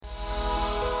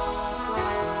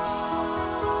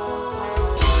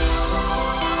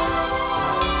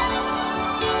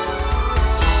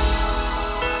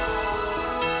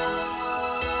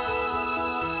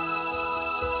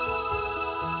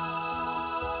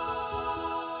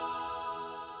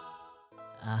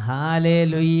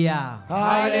Hallelujah,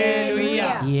 hallelujah.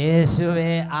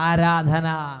 യേശുവേ ആരാധന.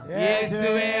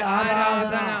 യേശുവേ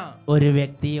ആരാധന. ഒരു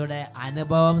വ്യക്തിയുടെ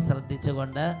അനുഭവം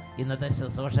ശ്രദ്ധിച്ചുകൊണ്ട് ഇന്നത്തെ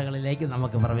ശുശ്രൂഷകളിലേക്ക്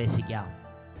നമുക്ക് പ്രവേശിക്കാം.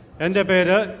 എൻ്റെ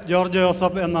പേര് ജോർജ്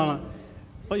ജോസഫ് എന്നാണ്.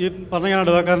 ഈ പറഞ്ഞ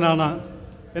ഇടവക്കാരനാണ്.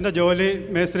 എൻ്റെ ജോലി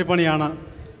മേസ്ത്രി പണിയാണ്.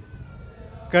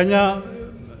 കഴിഞ്ഞ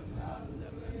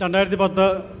 2010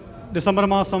 ഡിസംബർ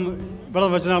മാസം ഇവിടെ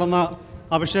വെച്ച് നടന്ന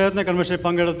അഭിഷേകത്തിൻ്റെ കൺവെൻഷനിൽ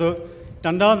പങ്കെടുത്തു.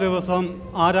 2-ാം ദിവസം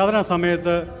ആരാധനാ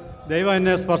സമയത്ത് ദൈവം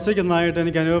എന്നെ സ്പർശിക്കുന്നതായിട്ട്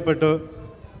എനിക്ക് അനുഭവപ്പെട്ടു.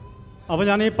 അപ്പോൾ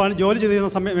ഞാൻ ഈ ജോലി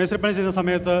ചെയ്തിരുന്ന മേസ്ത്രി പണി ചെയ്യുന്ന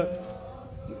സമയത്ത്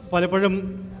പലപ്പോഴും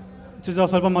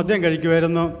സ്വല്പം മദ്യം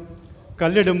കഴിക്കുമായിരുന്നു.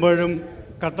 കല്ലിടുമ്പോഴും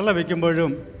കട്ടള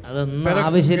വയ്ക്കുമ്പോഴും അതൊന്നും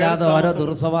ആവശ്യമില്ലാത്ത ഓരോ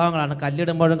ദുർസ്വഭാവങ്ങളാണ്.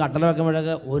 കല്ലിടുമ്പോഴും കട്ടല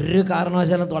വെക്കുമ്പോഴൊക്കെ ഒരു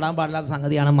കാരണവശാലും തൊടാൻ പാടില്ലാത്ത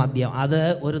സംഗതിയാണ് മദ്യം. അത്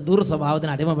ഒരു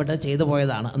ദുർസ്വഭാവത്തിന് അടിമപ്പെട്ട് ചെയ്തു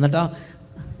പോയതാണ്. എന്നിട്ടോ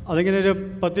അതിങ്ങനെ ഒരു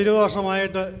 10-20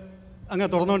 വർഷമായിട്ട് അങ്ങനെ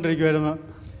തുറന്നുകൊണ്ടിരിക്കുമായിരുന്നു.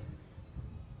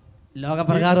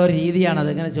 ലോകപ്രകാരം ഒരു രീതിയാണ്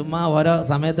അതിങ്ങനെ ചുമ്മാ ഓരോ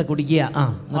സമയത്ത് കുടിക്കുക.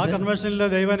 ആ കൺവെൻഷനിൽ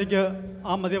ദൈവം എനിക്ക്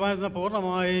ആ മദ്യപാനത്തിന്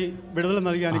പൂർണ്ണമായി വിടുതൽ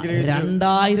നൽകി അനുഗ്രഹിച്ചു.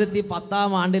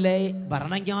 2010 ആണ്ടിലെ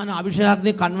ഭരണജ്ഞാന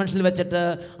അഭിഷേകാഗ്നി കൺവെൻഷനിൽ വെച്ചിട്ട്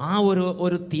ആ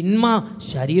ഒരു തിന്മ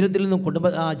ശരീരത്തിൽ നിന്നും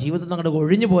ജീവിതത്തിൽ നിന്ന് അങ്ങോട്ട്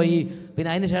ഒഴിഞ്ഞു പോയി. പിന്നെ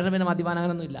അതിനുശേഷം പിന്നെ മദ്യപാനം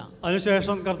അങ്ങനെയൊന്നും ഇല്ല.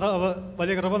 അതിനുശേഷം കർത്താവ്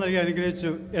വലിയ കൃപ നൽകി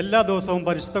അനുഗ്രഹിച്ചു. എല്ലാ ദിവസവും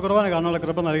പരിശുദ്ധ കുർബാന കാണാനുള്ള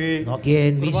കൃപ നൽകി.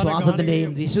 വിശ്വാസത്തിന്റെയും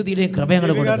വിശുദ്ധിയുടെയും കൃപ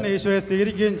ഈശോയെ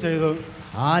സ്വീകരിക്കുകയും ചെയ്തു.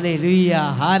 Hallelujah,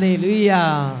 hallelujah.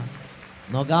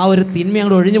 നോക്ക്, ആ ഒരു തിന്മ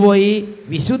അങ്ങോട്ട് ഒഴിഞ്ഞുപോയി.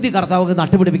 വിശുദ്ധി കർത്താവ്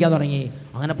നട്ടുപിടിപ്പിക്കാൻ തുടങ്ങി.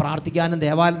 അങ്ങനെ പ്രാർത്ഥിക്കാനും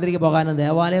ദേവാലയത്തിലേക്ക് പോകാനും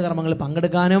ദേവാലയ കർമ്മങ്ങളിൽ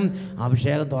പങ്കെടുക്കാനും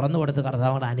അഭിഷേകം തുറന്നു കൊടുത്ത് കർത്താവ്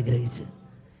അങ്ങോട്ട് അനുഗ്രഹിച്ച്.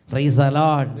 Price the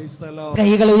Lord.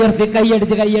 കൈകൾ ഉയർത്തി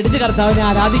കൈയടിച്ച് കർത്താവിനെ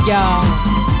ആരാധിക്കാം.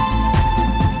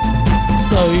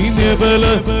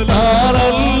 സൈന്യബലത്താലല്ല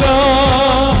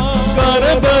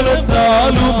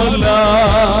കരബലത്താലുമല്ല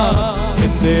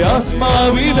എന്റെ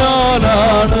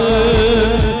ആത്മാവിനാലാണ്,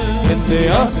 എന്റെ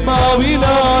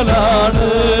ആത്മാവിനാലാണ്.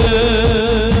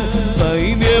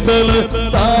 സൈന്യബലത്താലല്ല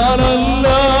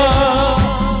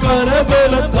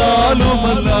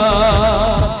കരബലത്താലുമല്ല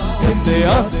എന്റെ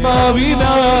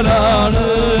ആത്മാവിനാലാണ്,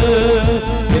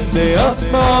 എന്റെ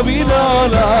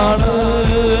ആത്മാവിനാലാണ്.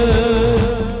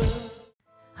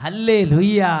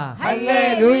 Hallelujah,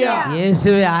 hallelujah.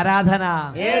 യേശുവേ ആരാധന,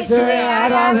 യേശുവേ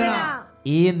ആരാധന.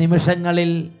 ഈ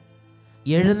നിമിഷങ്ങളിൽ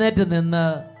എഴുന്നേറ്റ് നിന്ന്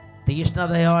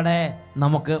തീഷ്ണതയോടെ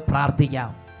നമുക്ക് പ്രാർത്ഥിക്കാം.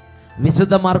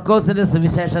 വിശുദ്ധ മർക്കോസിന്റെ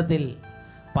സുവിശേഷത്തിൽ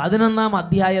 11-ാം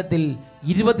അധ്യായത്തിൽ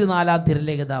 24-ാം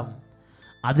തിരുലിഖിതം,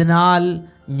 അതിനാൽ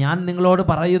ഞാൻ നിങ്ങളോട്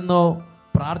പറയുന്നു,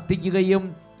 പ്രാർത്ഥിക്കുകയും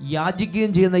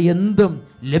യാചിക്കുകയും ചെയ്യുന്ന എന്തും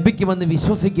ലഭിക്കുമെന്ന്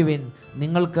വിശ്വസിക്കുവിൻ,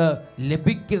 നിങ്ങൾക്ക്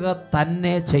ലഭിക്കുക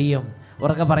തന്നെ ചെയ്യും.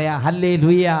 ഉറക്കെ പറയാ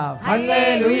ഹല്ലേലൂയ,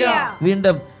 ഹല്ലേലൂയ.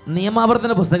 വീണ്ടും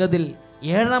നിയമാവർത്തന പുസ്തകത്തിൽ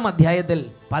 7-ാം അധ്യായത്തിൽ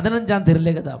 15-ാം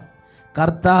തിരുലിഖിതം,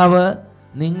 കർത്താവ്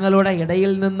നിങ്ങളുടെ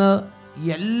ഇടയിൽ നിന്ന്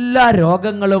എല്ലാ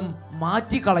രോഗങ്ങളും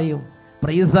മാറ്റിക്കളയും.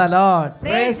 Price the Lord,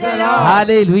 praise the Lord.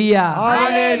 Hallelujah,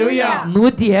 hallelujah.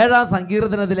 107-ാം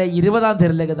സങ്കീർത്തനത്തിലെ 20-ാം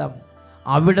തിരുലിഖിതം,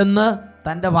 അവിടുന്ന്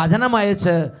തൻ്റെ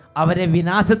വചനമയച്ച് അവരെ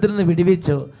വിനാശത്തിൽ നിന്ന്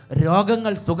വിടുവിച്ചു,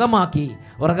 രോഗങ്ങൾ സുഖമാക്കി.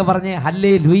 ഉറക്കെ പറഞ്ഞേ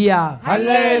ഹല്ലേലൂയ,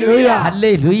 ഹല്ലേലൂയ,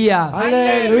 ഹല്ലേലൂയ.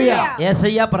 ഹല്ലേലൂയ.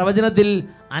 യെശയ്യാ പ്രവചനത്തിൽ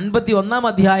 51-ാം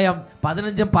അധ്യായം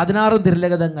 15-ഉം 16-ഉം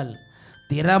തിരുലിഖിതങ്ങൾ,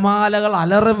 തിരമാലകൾ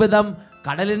അലറും വിധം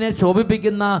കടലിനെ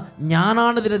ക്ഷോഭിപ്പിക്കുന്ന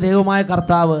ഞാനാണ് ഇതിൻ്റെ ദൈവമായ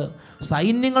കർത്താവ്,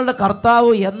 സൈന്യങ്ങളുടെ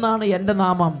കർത്താവ് എന്നാണ് എൻ്റെ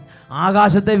നാമം.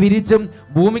 ആകാശത്തെ വിരിച്ചും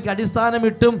ഭൂമിക്ക്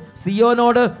അടിസ്ഥാനമിട്ടും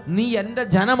സിയോനോട് നീ എൻ്റെ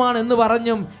ജനമാണ് എന്ന്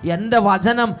പറഞ്ഞും എൻ്റെ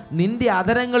വചനം നിന്റെ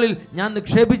അധരങ്ങളിൽ ഞാൻ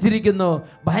നിക്ഷേപിച്ചിരിക്കുന്നു.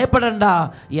 ഭയപ്പെടണ്ട,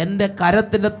 എൻ്റെ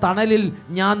കരത്തിൻ്റെ തണലിൽ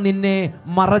ഞാൻ നിന്നെ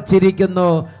മറച്ചിരിക്കുന്നു.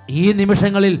 ഈ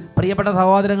നിമിഷങ്ങളിൽ പ്രിയപ്പെട്ട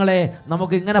സഹോദരങ്ങളെ,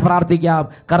 നമുക്ക് ഇങ്ങനെ പ്രാർത്ഥിക്കാം.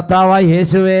 കർത്താവായ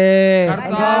യേശുവേ,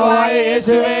 കർത്താവായ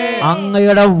യേശുവേ,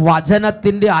 അങ്ങയുടെ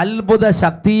വചനത്തിന്റെ അത്ഭുത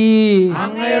ശക്തി,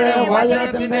 അങ്ങയുടെ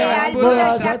വചനത്തിന്റെ അത്ഭുത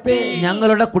ശക്തി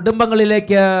ഞങ്ങളുടെ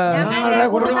കുടുംബങ്ങളിലേക്ക് ഞങ്ങളുടെ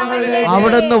കുടുംബങ്ങളിലേക്ക്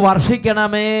അവിടുന്ന്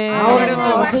വർഷിക്കണമേ. അവിടുന്ന്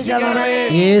വർഷിക്കണമേ.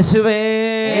 യേശുവേ,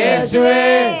 യേശുവേ,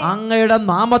 അങ്ങയുടെ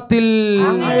നാമത്തിൽ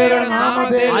അങ്ങയുടെ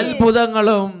നാമത്തിൽ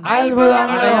അത്ഭുതങ്ങളും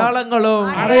അത്ഭുതങ്ങളും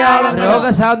അടയാളങ്ങളും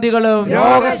രോഗശാന്തികളും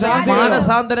രോഗശാന്തികളും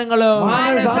മാനസാന്തരങ്ങളും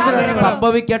മാനസാന്തരങ്ങളും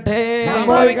സംഭവിക്കട്ടെ.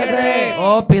 സംഭവിക്കട്ടെ. ഓ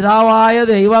പിതാവായ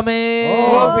ദൈവമേ,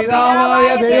 ഓ പിതാവായ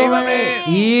ദൈവമേ,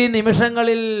 ഈ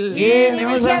നിമിഷങ്ങളിൽ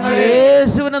നിമിഷങ്ങളിൽ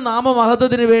യേശുവിന്റെ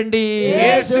നാമമഹത്വത്തിന് വേണ്ടി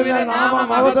യേശുവിന്റെ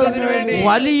നാമമഹത്വത്തിന് വേണ്ടി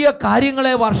വലിയ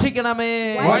കാര്യങ്ങളെ വർഷിക്കണമേ.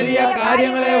 വലിയ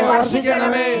കാര്യങ്ങളെ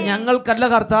വർഷിക്കണമേ. ഞങ്ങൾക്കല്ല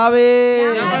കർത്താവേ,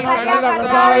 ഞങ്ങൾക്കല്ല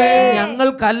കർത്താവേ,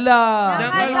 ഞങ്ങൾക്കല്ല,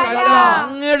 ഞങ്ങൾക്കല്ല,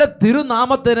 അങ്ങയുടെ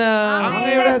തിരുനാമത്തിന്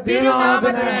അങ്ങയുടെ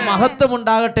തിരുനാമത്തിന്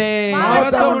മഹത്വമുണ്ടാകട്ടെ.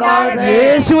 മഹത്വമുണ്ടാകട്ടെ.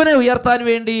 യേശുവിനെ ഉയർത്താൻ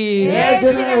വേണ്ടി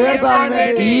യേശുവിനെ ഉയർത്താൻ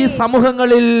വേണ്ടി ഈ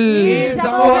സമൂഹങ്ങളിൽ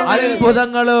സമൂഹങ്ങളിൽ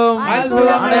അത്ഭുതങ്ങളും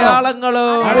അത്ഭുതങ്ങളും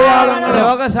അടയാളങ്ങളും അടയാളങ്ങളും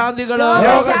രോഗശാന്തികളും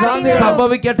രോഗശാന്തികളും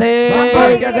സംഭവിക്കട്ടെ.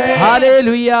 സംഭവിക്കട്ടെ.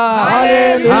 Hallelujah,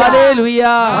 hallelujah, hallelujah,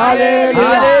 hallelujah,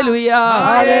 hallelujah.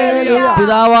 Hallelujah.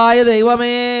 പിതാവായ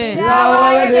ദൈവമേ,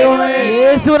 പിതാവായ ദൈവമേ,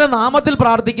 യേശുവിന്റെ നാമത്തിൽ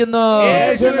പ്രാർത്ഥിക്കുന്നു.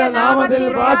 യേശുവിന്റെ നാമത്തിൽ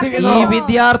പ്രാർത്ഥിക്കുന്നു.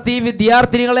 ഈ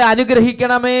വിദ്യാർത്ഥിനികളെ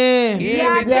അനുഗ്രഹിക്കണമേ. ഈ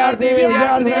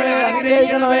വിദ്യാർത്ഥികളെ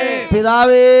അനുഗ്രഹിക്കണമേ.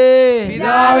 പിതാവേ,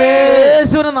 പിതാവേ,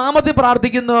 യേശുവിന്റെ നാമത്തിൽ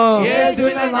പ്രാർത്ഥിക്കുന്നു.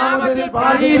 യേശുവിന്റെ നാമത്തിൽ ഈ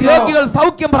പ്രാർത്ഥിക്കുന്നു. രോഗികൾ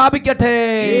സൗഖ്യം പ്രാപിക്കട്ടെ.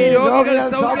 ഈ രോഗികൾ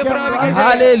സൗഖ്യം പ്രാപിക്കട്ടെ.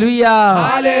 Hallelujah,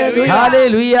 hallelujah,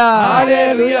 hallelujah.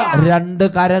 ഹല്ലേലൂയ. രണ്ട്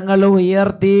കരങ്ങൾ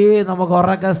ഉയർത്തി നമുക്ക്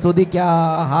ഉറക്കെ സ്തുതിക്കാം.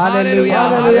 Hallelujah,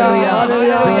 hallelujah,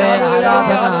 hallelujah. യേശുവേ,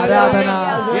 ആരാധന, ആരാധന.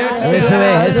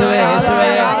 യേശുവേ, യേശുവേ, യേശുവേ.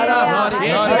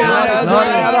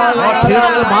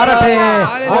 ക്ഷീണങ്ങൾ മാറട്ടെ.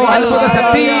 ഓ അത്ഭുത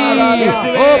ശക്തി,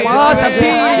 ഓ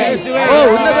മഹാശക്തി, ഓ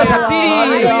ഉന്നത ശക്തി.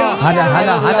 ഹല ഹല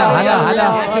ഹല ഹല ഹല.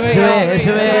 യേശുവേ,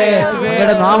 യേശുവേ,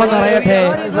 അങ്ങയുടെ നാമം നിറയട്ടെ,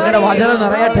 അങ്ങയുടെ വചനം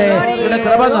നിറയട്ടെ, അങ്ങയുടെ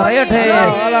കൃപ നിറയട്ടെ.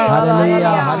 Hallelujah,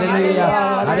 hallelujah,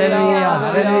 hallelujah,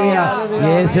 hallelujah.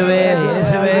 യേശുവേ,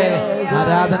 യേശുവേ.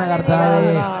 ആരാധന കർത്താവേ,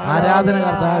 ആരാധന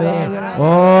കർത്താവേ.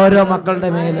 ഓരോ മക്കളുടെ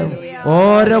മേലും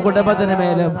ഓരോ കുടുംബത്തിന്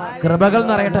മേലും കൃപകൾ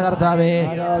നിറയട്ടെ കർത്താവേ.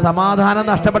 സമാധാനം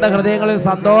നഷ്ടപ്പെട്ട ഹൃദയങ്ങളിൽ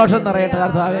സന്തോഷം നിറയട്ടെ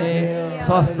കർത്താവേ.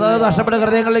 സ്വസ്ഥത നഷ്ടപ്പെട്ട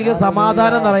ഹൃദയങ്ങളിലേക്ക്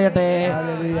സമാധാനം നിറയട്ടെ.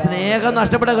 സ്നേഹം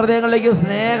നഷ്ടപ്പെട്ട ഹൃദയങ്ങളിലേക്ക്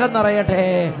സ്നേഹം നിറയട്ടെ.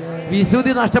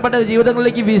 വിശുദ്ധി നഷ്ടപ്പെട്ട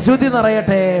ജീവിതങ്ങളിലേക്ക് വിശുദ്ധി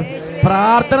നിറയട്ടെ.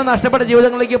 പ്രാർത്ഥന നഷ്ടപ്പെട്ട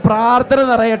ജീവിതങ്ങളിലേക്ക് പ്രാർത്ഥന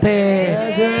നിറയട്ടെ.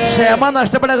 ക്ഷമ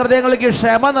നഷ്ടപ്പെട്ട ഹൃദയങ്ങളിലേക്ക്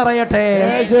ക്ഷമ നിറയട്ടെ.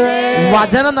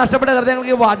 വചനം നഷ്ടപ്പെട്ട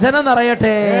ഹൃദയങ്ങൾക്ക് വചനം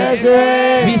നിറയട്ടെ.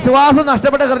 വിശ്വാസം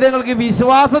നഷ്ടപ്പെട്ട ഹൃദയങ്ങൾക്ക്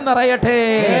വിശ്വാസം നിറയട്ടെ.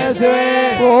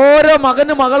 ഓരോ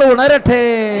മകനും മകൾ ഉണരട്ടെ.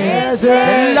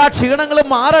 എല്ലാ ക്ഷീണങ്ങളും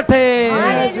മാറട്ടെ.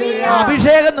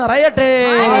 അഭിഷേകം നിറയട്ടെ.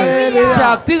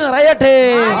 ശക്തി നിറയട്ടെ.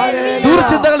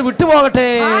 ദുർചിന്തകൾ വിട്ടുപോകട്ടെ.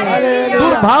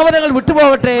 ദുർഭാവനകൾ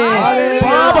വിട്ടുപോകട്ടെ.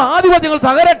 പാപാധിപത്യങ്ങൾ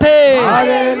തകരട്ടെ.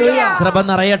 കൃപ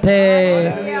നിറയട്ടെ.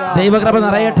 ദൈവകൃപ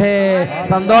നിറയട്ടെ.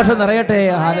 സന്തോഷം നിറയട്ടെ.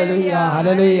 Hallelujah,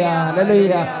 hallelujah,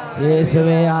 hallelujah.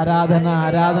 യേശുവേ, ആരാധന,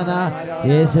 ആരാധന.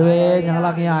 യേശുവേ, ഞങ്ങൾ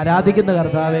അങ്ങേ ആരാധിക്കുന്ന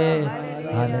കർത്താവേ.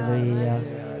 ഹല്ലേലൂയ.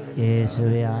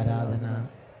 യേശുവേ, ആരാധന.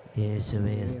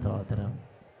 യേശുവേ, സ്തോത്രം.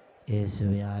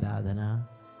 യേശുവേ, ആരാധന.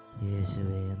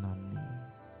 യേശുവേ, നന്ദി.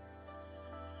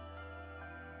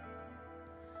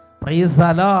 Praise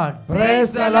the Lord.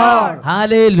 Praise the Lord.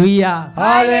 Hallelujah.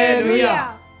 Hallelujah.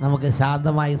 നമുക്ക്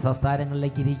ശാന്തമായി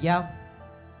സംസ്ഥാനങ്ങളിലേക്ക് ഇരിക്കാം.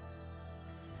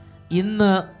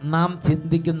 ഇന്ന് നാം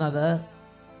ചിന്തിക്കുന്നത്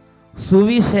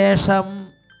സുവിശേഷം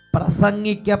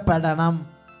പ്രസംഗിക്കപ്പെടണം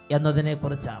എന്നതിനെ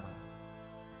കുറിച്ചാണ്.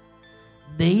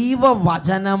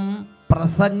 ദൈവവചനം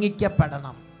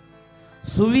പ്രസംഗിക്കപ്പെടണം.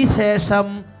 സുവിശേഷം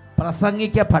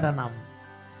പ്രസംഗിക്കപ്പെടണം.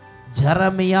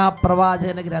 ജെറമിയ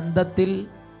പ്രവാചകന ഗ്രന്ഥത്തിൽ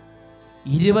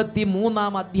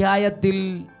 23-ാം അധ്യായത്തിൽ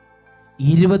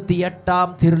 28-ാം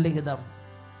തിരുലിഖിതം,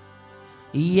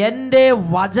 എൻ്റെ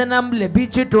വചനം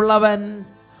ലഭിച്ചിട്ടുള്ളവൻ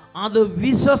അത്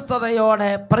വിശ്വസ്തയോടെ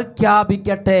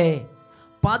പ്രഖ്യാപിക്കട്ടെ.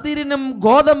 പതിരിനും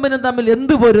ഗോതമ്പിനും തമ്മിൽ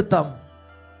എന്തു പൊരുത്തം?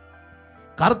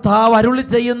 കർത്താവ് അരുളി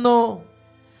ചെയ്യുന്നു,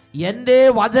 എൻ്റെ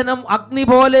വചനം അഗ്നി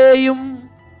പോലെയും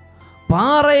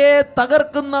പാറയെ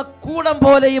തകർക്കുന്ന കൂടം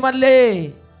പോലെയുമല്ലേ.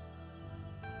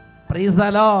 Praise the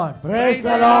Lord. Praise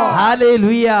the Lord.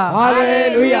 Hallelujah.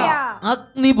 Hallelujah.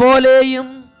 അഗ്നി പോലെയും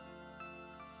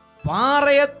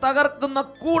പാറയെ തകർക്കുന്ന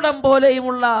കൂടം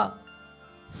പോലെയുമുള്ള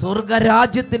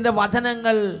സ്വർഗരാജ്യത്തിൻ്റെ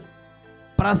വചനങ്ങൾ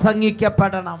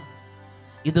പ്രസംഗിക്കപ്പെടണം.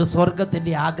 ഇത്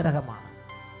സ്വർഗത്തിൻ്റെ ആഗ്രഹമാണ്.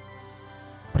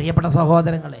 പ്രിയപ്പെട്ട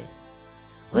സഹോദരങ്ങളെ,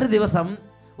 ഒരു ദിവസം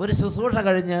ഒരു ശുശ്രൂഷ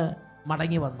കഴിഞ്ഞ്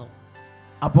മടങ്ങി വന്നു.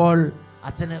 അപ്പോൾ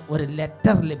അച്ഛന് ഒരു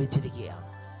ലെറ്റർ ലഭിച്ചിരിക്കുകയാണ്.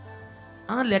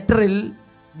 ആ ലെറ്ററിൽ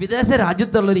വിദേശ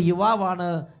രാജ്യത്തുള്ളൊരു യുവാവാണ്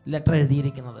ലെറ്റർ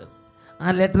എഴുതിയിരിക്കുന്നത്. ആ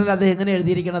ലെറ്ററിൽ അദ്ദേഹം എങ്ങനെ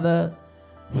എഴുതിയിരിക്കുന്നത്?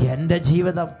 എൻ്റെ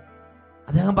ജീവിതം,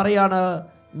 അദ്ദേഹം പറയാണ്,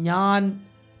 ഞാൻ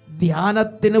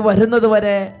ധ്യാനത്തിന് വരുന്നത്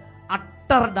വരെ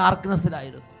utter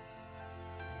ഡാർക്ക്നെസ്സിലായിരുന്നു.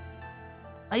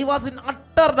 I was in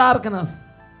utter darkness.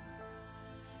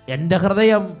 എൻ്റെ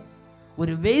ഹൃദയം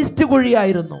ഒരു വേസ്റ്റ്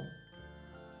കുഴിയായിരുന്നു.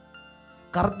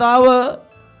 കർത്താവ്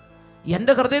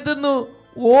എൻ്റെ ഹൃദയത്തിൽ നിന്ന്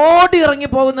ഓടി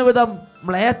ഇറങ്ങിപ്പോകുന്ന വിധം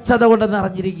മ്ലേച്ഛത കൊണ്ട്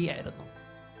നിറഞ്ഞിരിക്കുകയായിരുന്നു.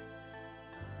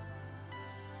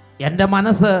 എൻ്റെ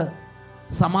മനസ്സ്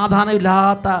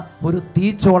സമാധാനമില്ലാത്ത ഒരു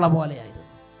തീച്ചോള പോലെയായിരുന്നു.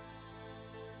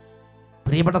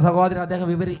 പ്രിയപ്പെട്ട സഹോദരൻ അദ്ദേഹം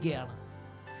വിവരിക്കുകയാണ്.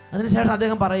 അതിനുശേഷം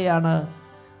അദ്ദേഹം പറയുകയാണ്,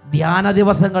 ധ്യാന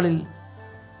ദിവസങ്ങളിൽ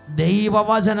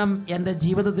ദൈവവചനം എൻ്റെ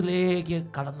ജീവിതത്തിലേക്ക്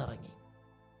കടന്നിറങ്ങി.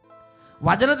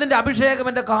 വചനത്തിൻ്റെ അഭിഷേകം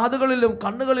എൻ്റെ കാതുകളിലും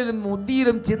കണ്ണുകളിലും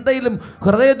ബുദ്ധിയിലും ചിന്തയിലും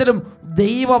ഹൃദയത്തിലും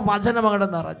ദൈവവചനം അങ്ങോട്ട്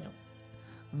നിറഞ്ഞു.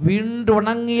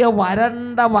 വീണ്ടുണങ്ങിയ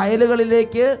വരണ്ട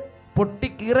വയലുകളിലേക്ക്,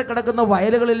 പൊട്ടിക്കീറക്കിടക്കുന്ന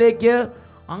വയലുകളിലേക്ക്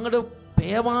അങ്ങോട്ട്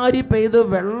പേമാരി പെയ്ത്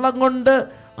വെള്ളം കൊണ്ട്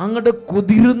അങ്ങോട്ട്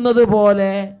കുതിരുന്നത്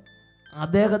പോലെ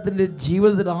അദ്ദേഹത്തിൻ്റെ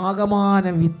ജീവിതത്തിൽ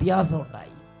ആകമാനം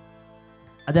വ്യത്യാസമുണ്ടായി.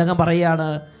 അദ്ദേഹം പറയാണ്,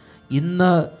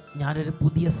 ഇന്ന് ഞാനൊരു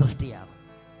പുതിയ സൃഷ്ടിയാണ്.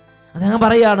 അദ്ദേഹം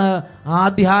പറയാണ്, ആ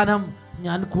ധ്യാനം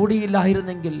ഞാൻ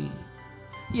കൂടിയില്ലായിരുന്നെങ്കിൽ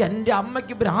എൻ്റെ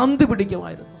അമ്മയ്ക്ക് ഭ്രാന്ത്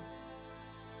പിടിക്കുമായിരുന്നു.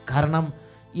 കാരണം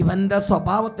ഇവൻ്റെ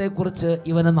സ്വഭാവത്തെക്കുറിച്ച്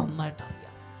ഇവന് നന്നായിട്ട്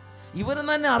അറിയാം. ഇവന്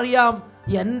തന്നെ അറിയാം,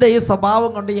 എൻ്റെ ഈ സ്വഭാവം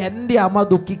കൊണ്ട് എൻ്റെ അമ്മ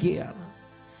ദുഃഖിക്കുകയാണ്,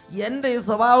 എൻ്റെ ഈ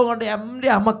സ്വഭാവം കൊണ്ട് എൻ്റെ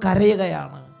അമ്മ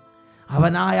കരയുകയാണ്.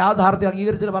 അവൻ ആ യാഥാർത്ഥ്യം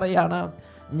അംഗീകരിച്ചിട്ട് പറയാണ്,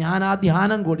 ഞാൻ ആ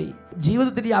ധ്യാനം കൂടി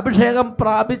ജീവിതത്തിൻ്റെ അഭിഷേകം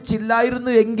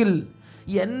പ്രാപിച്ചില്ലായിരുന്നു എങ്കിൽ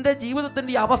എൻ്റെ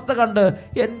ജീവിതത്തിൻ്റെ അവസ്ഥ കണ്ട്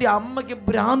എൻ്റെ അമ്മയ്ക്ക്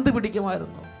ഭ്രാന്ത്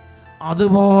പിടിക്കുമായിരുന്നു.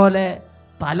 അതുപോലെ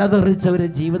തലതെറിച്ച ഒരു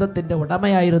ജീവിതത്തിൻ്റെ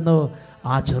ഉടമയായിരുന്നു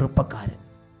ആ ചെറുപ്പക്കാരൻ.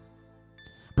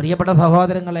 പ്രിയപ്പെട്ട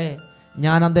സഹോദരങ്ങളെ,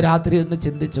 ഞാൻ അന്ന് രാത്രി ഒന്ന്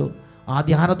ചിന്തിച്ചു. ആ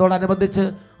ധ്യാനത്തോടനുബന്ധിച്ച്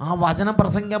ആ വചനം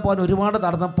പ്രസംഗിക്കാൻ പോകാൻ ഒരുപാട്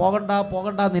തടസ്സം,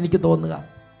 പോകണ്ട എന്ന് എനിക്ക് തോന്നുക.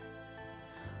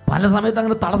 പല സമയത്ത്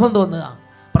അങ്ങനെ തടസ്സം തോന്നുക,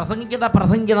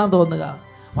 പ്രസംഗിക്കണം തോന്നുക.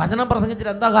 വചനം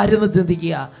പ്രസംഗിച്ചിട്ട് എന്താ കാര്യം എന്ന്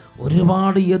ചിന്തിക്കുക.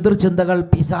 ഒരുപാട് എതിർ ചിന്തകൾ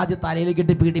പിശാച്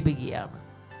തലയിലേക്കിട്ട് പീഡിപ്പിക്കുകയാണ്.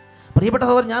 പ്രിയപ്പെട്ട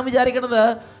സഹോദരൻ, ഞാൻ വിചാരിക്കുന്നത്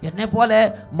എന്നെപ്പോലെ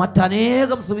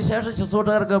മറ്റനേകം സുവിശേഷ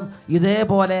ശുശ്രൂഷകർക്കും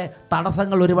ഇതേപോലെ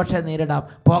തടസ്സങ്ങൾ ഒരുപക്ഷെ നേരിടാം.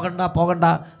 പോകണ്ട,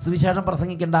 സുവിശേഷം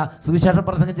പ്രസംഗിക്കണ്ട, സുവിശേഷം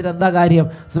പ്രസംഗിച്ചിട്ട് എന്താ കാര്യം,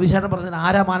 സുവിശേഷം പ്രസംഗിച്ച്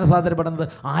ആരാ മാനസാന്തരപ്പെടുന്നത്,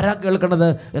 ആരാ കേൾക്കുന്നത്,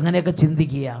 എങ്ങനെയൊക്കെ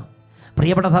ചിന്തിക്കുക.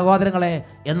 പ്രിയപ്പെട്ട സഹോദരങ്ങളെ,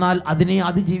 എന്നാൽ അതിനെ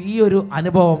ഈ ഒരു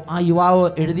അനുഭവം ആ യുവാവ്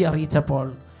എഴുതി അറിയിച്ചപ്പോൾ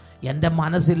എൻ്റെ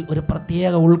മനസ്സിൽ ഒരു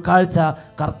പ്രത്യേക ഉൾക്കാഴ്ച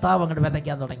കർത്താവ് അങ്ങോട്ട്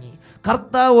വിതയ്ക്കാൻ തുടങ്ങി.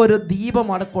 കർത്താവ് ഒരു ദീപം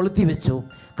അവിടെ കൊളുത്തി വെച്ചു.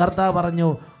 കർത്താവ് പറഞ്ഞു,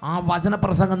 ആ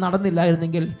വചനപ്രസംഗം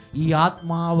നടന്നില്ലായിരുന്നെങ്കിൽ ഈ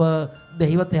ആത്മാവ്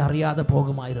ദൈവത്തെ അറിയാതെ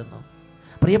പോകുമായിരുന്നു.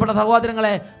 പ്രിയപ്പെട്ട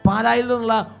സഹോദരങ്ങളെ, പാലായിൽ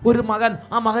നിന്നുള്ള ഒരു മകൻ,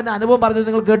 ആ മകൻ്റെ അനുഭവം പറഞ്ഞത്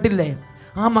നിങ്ങൾ കേട്ടില്ലേ?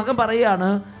 ആ മകൻ പറയുകയാണ്,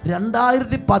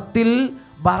 2010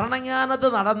 ഭരണങ്ങാനത്ത്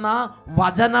നടന്ന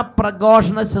വചന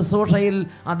പ്രഘോഷണ ശുശ്രൂഷയിൽ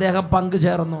അദ്ദേഹം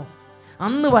പങ്കുചേർന്നു.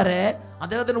 അന്ന് വരെ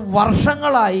അദ്ദേഹത്തിന്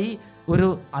വർഷങ്ങളായി ഒരു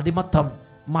അടിമത്തം,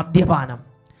 മദ്യപാനം,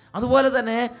 അതുപോലെ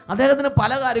തന്നെ അദ്ദേഹത്തിന്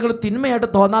പല കാര്യങ്ങളും തിന്മയായിട്ട്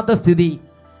തോന്നാത്ത സ്ഥിതി.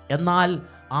 എന്നാൽ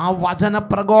ആ വചന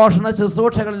പ്രഘോഷണ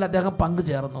ശുശ്രൂഷകളിൽ അദ്ദേഹം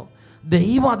പങ്കുചേർന്നു.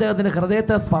 ദൈവം അദ്ദേഹത്തിൻ്റെ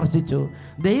ഹൃദയത്തെ സ്പർശിച്ചു.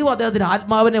 ദൈവം അദ്ദേഹത്തിൻ്റെ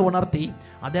ആത്മാവിനെ ഉണർത്തി.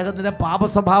 അദ്ദേഹത്തിൻ്റെ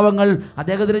പാപസ്വഭാവങ്ങൾ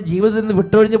അദ്ദേഹത്തിൻ്റെ ജീവിതത്തിൽ നിന്ന്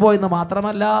വിട്ടൊഴിഞ്ഞു പോയെന്ന്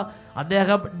മാത്രമല്ല,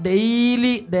 അദ്ദേഹം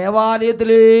ഡെയിലി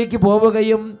ദേവാലയത്തിലേക്ക്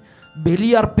പോവുകയും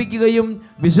ബലിയർപ്പിക്കുകയും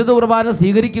വിശുദ്ധ കുർബാന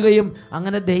സ്വീകരിക്കുകയും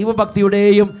അങ്ങനെ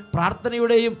ദൈവഭക്തിയുടെയും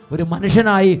പ്രാർത്ഥനയുടെയും ഒരു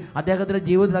മനുഷ്യനായി അദ്ദേഹത്തിൻ്റെ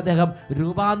ജീവിതത്തിൽ അദ്ദേഹം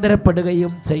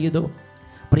രൂപാന്തരപ്പെടുകയും ചെയ്തു.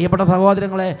 പ്രിയപ്പെട്ട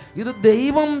സഹോദരങ്ങളെ, ഇത്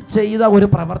ദൈവം ചെയ്ത ഒരു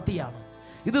പ്രവൃത്തിയാണ്.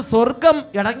 ഇത് സ്വർഗം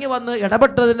ഇറങ്ങി വന്ന്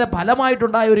ഇടപെട്ടതിൻ്റെ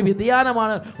ഫലമായിട്ടുണ്ടായ ഒരു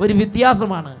വ്യതിയാനമാണ്, ഒരു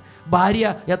വ്യത്യാസമാണ്. ഭാര്യ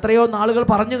എത്രയോ നാളുകൾ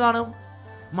പറഞ്ഞു കാണും,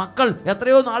 മക്കൾ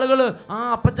എത്രയോ നാളുകൾ ആ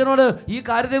അപ്പച്ചനോട് ഈ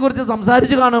കാര്യത്തെക്കുറിച്ച്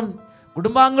സംസാരിച്ച് കാണും,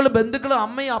 കുടുംബാംഗങ്ങളും ബന്ധുക്കളും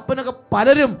അമ്മയും അപ്പനൊക്കെ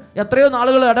പലരും എത്രയോ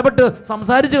നാളുകൾ ഇടപെട്ട്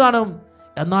സംസാരിച്ച് കാണും.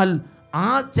 എന്നാൽ ആ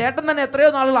ചേട്ടൻ തന്നെ എത്രയോ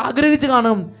നാളുകൾ ആഗ്രഹിച്ച്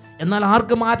കാണും. എന്നാൽ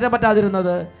ആർക്കും മാറ്റാൻ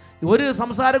പറ്റാതിരുന്നത്, ഒരു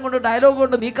സംസാരം കൊണ്ട് ഡയലോഗ്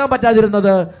കൊണ്ട് നീക്കാൻ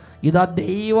പറ്റാതിരുന്നത്, ഇതാ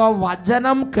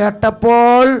ദൈവവചനം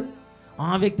കേട്ടപ്പോൾ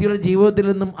ആ വ്യക്തിയുടെ ജീവിതത്തിൽ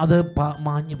നിന്നും അത്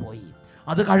മാഞ്ഞു പോയി.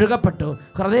 അത് കഴുകപ്പെട്ടു,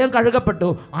 ഹൃദയം കഴുകപ്പെട്ടു,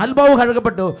 ആത്മാവ്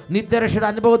കഴുകപ്പെട്ടു. നിത്യരക്ഷയുടെ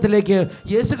അനുഭവത്തിലേക്ക്,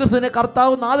 യേശുക്രിസ്തുവിനെ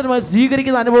കർത്താവ് നാഥനുമായി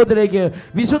സ്വീകരിക്കുന്ന അനുഭവത്തിലേക്ക്,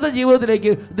 വിശുദ്ധ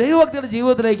ജീവിതത്തിലേക്ക്, ദൈവഭക്തിയുടെ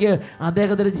ജീവിതത്തിലേക്ക്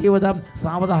അദ്ദേഹത്തിൻ്റെ ജീവിതം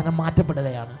സാവധാനം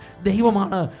മാറ്റപ്പെടുകയാണ്.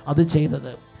 ദൈവമാണ് അത്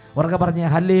ചെയ്തത്. ഉറക്കെ പറഞ്ഞേ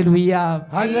ഹല്ലേലൂയ,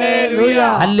 ഹല്ലേലൂയ,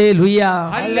 ഹല്ലേലൂയ,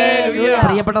 ഹല്ലേലൂയ.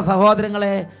 പ്രിയപ്പെട്ട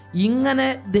സഹോദരങ്ങളെ, ഇങ്ങനെ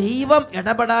ദൈവം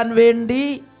ഇടപെടാൻ വേണ്ടി,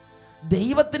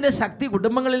 ദൈവത്തിൻ്റെ ശക്തി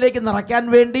കുടുംബങ്ങളിലേക്ക് നിറയ്ക്കാൻ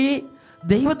വേണ്ടി,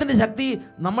 ദൈവത്തിൻ്റെ ശക്തി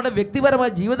നമ്മുടെ വ്യക്തിപരമായ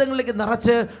ജീവിതങ്ങളിലേക്ക്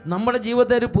നിറച്ച് നമ്മുടെ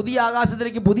ജീവിതത്തെ ഒരു പുതിയ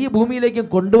ആകാശത്തിലേക്കും പുതിയ ഭൂമിയിലേക്കും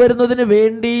കൊണ്ടുവരുന്നതിന്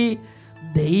വേണ്ടി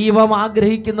ദൈവം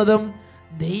ആഗ്രഹിക്കുന്നതും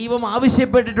ദൈവം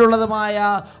ആവശ്യപ്പെട്ടിട്ടുള്ളതുമായ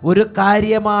ഒരു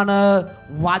കാര്യമാണ്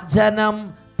വചനം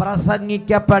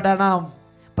പ്രസംഗിക്കപ്പെടണം.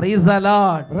 Praise the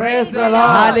Lord. Praise the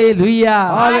Lord. Hallelujah.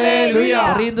 Hallelujah.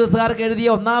 കൊരിന്ത്യക്കാർക്ക് എഴുതിയ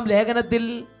 1-ാം ലേഖനത്തിൽ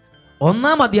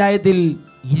 1-ാം അധ്യായത്തിൽ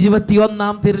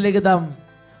 21-ാം തിരുലിഖിതം,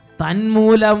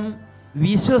 തന്മൂലം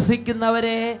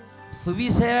വിശ്വസിക്കുന്നവരെ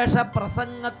സുവിശേഷ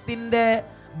പ്രസംഗത്തിൻ്റെ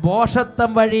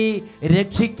ഭോഷത്വം വഴി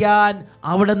രക്ഷിക്കാൻ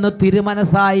അവിടുന്ന്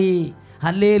തിരുമനസ്സായി.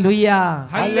 Hallelujah,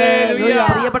 hallelujah.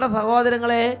 പ്രിയപ്പെട്ട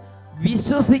സഹോദരങ്ങളെ,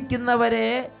 വിശ്വസിക്കുന്നവരെ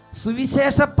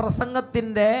സുവിശേഷ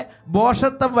പ്രസംഗത്തിൻ്റെ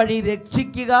ഭോഷത്വം വഴി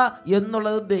രക്ഷിക്കുക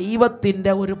എന്നുള്ളത്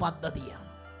ദൈവത്തിൻ്റെ ഒരു പദ്ധതിയാണ്.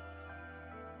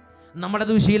 നമ്മുടെ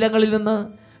ദുശീലങ്ങളിൽ നിന്ന്,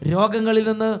 രോഗങ്ങളിൽ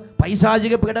നിന്ന്,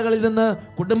 പൈശാചിക പീഡകളിൽ നിന്ന്,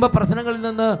 കുടുംബ പ്രശ്നങ്ങളിൽ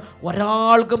നിന്ന്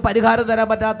ഒരാൾക്കും പരിഹാരം തരാൻ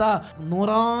പറ്റാത്ത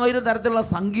 100,000 തരത്തിലുള്ള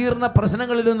സങ്കീർണ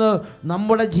പ്രശ്നങ്ങളിൽ നിന്ന്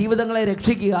നമ്മുടെ ജീവിതങ്ങളെ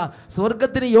രക്ഷിക്കുക,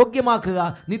 സ്വർഗത്തിന് യോഗ്യമാക്കുക,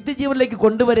 നിത്യജീവനിലേക്ക്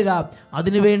കൊണ്ടുവരിക.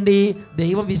 അതിനുവേണ്ടി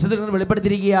ദൈവം വിശുദ്ധത്തിൽ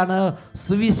വെളിപ്പെടുത്തിയിരിക്കുകയാണ്.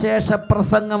 സുവിശേഷ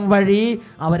പ്രസംഗം വഴി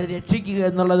അവരെ രക്ഷിക്കുക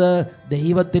എന്നുള്ളത്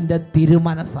ദൈവത്തിൻ്റെ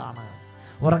തിരുമനസ്സാണ്.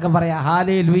 ഉറക്കെ പറയാ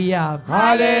ഹല്ലേലൂയ,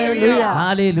 ഹല്ലേലൂയ,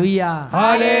 ഹല്ലേലൂയ,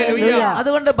 ഹല്ലേലൂയ.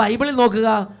 അതുകൊണ്ട് ബൈബിളിൽ നോക്കുക,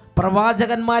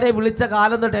 പ്രവാചകന്മാരെ വിളിച്ച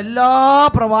കാലം തൊട്ട് എല്ലാ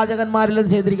പ്രവാചകന്മാരിലും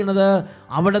ചെയ്തിരിക്കുന്നത്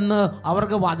അവിടുന്ന്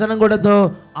അവർക്ക് വചനം കൊടുത്തു,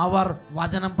 അവർ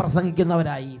വചനം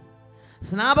പ്രസംഗിക്കുന്നവരായി.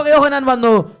 സ്നാപക യോഹന്നാൻ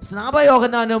വന്നു, സ്നാപക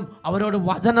യോഹന്നാനും അവരോട്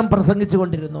വചനം പ്രസംഗിച്ചു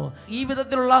കൊണ്ടിരുന്നു. ഈ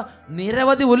വിധത്തിലുള്ള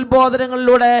നിരവധി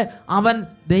ഉത്ബോധനങ്ങളിലൂടെ അവൻ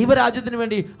ദൈവരാജ്യത്തിന്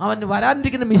വേണ്ടി, അവൻ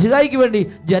വരാനിരിക്കുന്ന മിശിഹായ്ക്ക് വേണ്ടി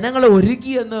ജനങ്ങളെ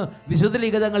ഒരുക്കിയെന്ന് വിശുദ്ധ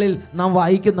ലിഖിതങ്ങളിൽ നാം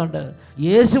വായിക്കുന്നുണ്ട്.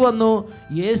 യേശു വന്നു.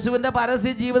 യേശുവിൻ്റെ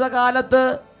പരസ്യ ജീവിതകാലത്ത്,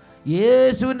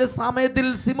 യേശുവിൻ്റെ സമയത്തിൽ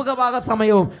സിംഹഭാഗ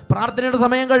സമയവും, പ്രാർത്ഥനയുടെ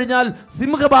സമയം കഴിഞ്ഞാൽ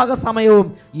സിംഹഭാഗ സമയവും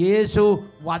യേശു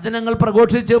വചനങ്ങൾ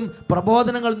പ്രഘോഷിച്ചും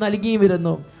പ്രബോധനങ്ങൾ നൽകിയും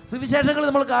വരുന്നു. സുവിശേഷങ്ങൾ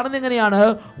നമ്മൾ കാണുന്നത് എങ്ങനെയാണ്?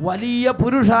 വലിയ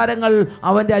പുരുഷാരങ്ങൾ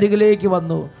അവൻ്റെ അരികിലേക്ക്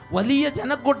വന്നു, വലിയ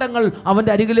ജനക്കൂട്ടങ്ങൾ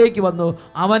അവൻ്റെ അരികിലേക്ക് വന്നു.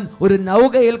 അവൻ ഒരു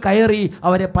നൗകയിൽ കയറി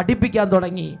അവരെ പഠിപ്പിക്കാൻ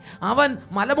തുടങ്ങി. അവൻ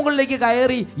മലമുകളിലേക്ക്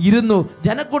കയറി ഇരുന്നു,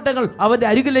 ജനക്കൂട്ടങ്ങൾ അവൻ്റെ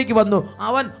അരികിലേക്ക് വന്നു,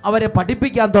 അവൻ അവരെ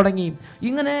പഠിപ്പിക്കാൻ തുടങ്ങി.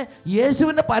 ഇങ്ങനെ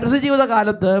യേശുവിൻ്റെ പരസ്യജീവിത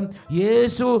കാലത്ത്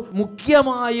യേശു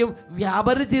മുഖ്യമായും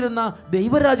വ്യാപരിച്ചിരുന്ന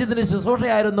ദൈവരാജ്യത്തിൻ്റെ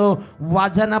ശുശ്രൂഷയായിരുന്നു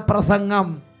വചനപ്രസംഗം,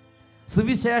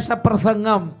 സുവിശേഷ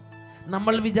പ്രസംഗം.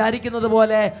 നമ്മൾ വിചാരിക്കുന്നത്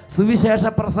പോലെ സുവിശേഷ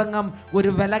പ്രസംഗം ഒരു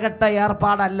വിലകെട്ട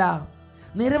ഏർപ്പാടല്ല.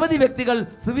 നിരവധി വ്യക്തികൾ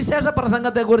സുവിശേഷ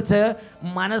പ്രസംഗത്തെക്കുറിച്ച്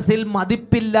മനസ്സിൽ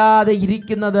മതിപ്പില്ലാതെ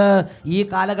ഇരിക്കുന്നത് ഈ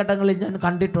കാലഘട്ടങ്ങളിൽ ഞാൻ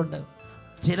കണ്ടിട്ടുണ്ട്.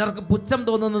 ചിലർക്ക് പുച്ഛം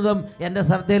തോന്നുന്നതും എൻ്റെ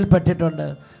ശ്രദ്ധയിൽപ്പെട്ടിട്ടുണ്ട്.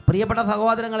 പ്രിയപ്പെട്ട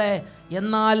സഹോദരങ്ങളെ,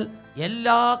 എന്നാൽ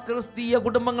എല്ലാ ക്രിസ്തീയ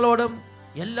കുടുംബങ്ങളോടും,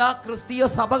 എല്ലാ ക്രിസ്തീയ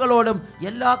സഭകളോടും,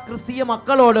 എല്ലാ ക്രിസ്തീയ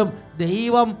മക്കളോടും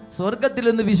ദൈവം സ്വർഗത്തിൽ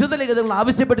നിന്ന് വിശുദ്ധ ലിഖിതങ്ങൾ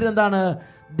ആവശ്യപ്പെട്ടിരുന്നതാണ്,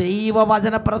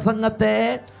 ദൈവവചന പ്രസംഗത്തെ,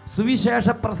 സുവിശേഷ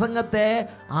പ്രസംഗത്തെ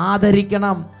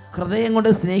ആദരിക്കണം, ഹൃദയം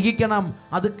കൊണ്ട് സ്നേഹിക്കണം,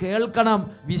 അത് കേൾക്കണം,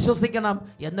 വിശ്വസിക്കണം,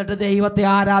 എന്നിട്ട് ദൈവത്തെ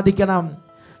ആരാധിക്കണം.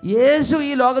 യേശു ഈ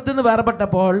ലോകത്തിൽ നിന്ന്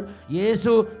വേർപെട്ടപ്പോൾ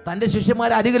യേശു തൻ്റെ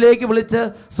ശിഷ്യന്മാരെ അരികിലേക്ക് വിളിച്ച്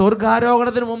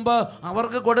സ്വർഗാരോഹണത്തിന് മുമ്പ്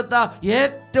അവർക്ക് കൊടുത്ത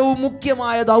ഏറ്റവും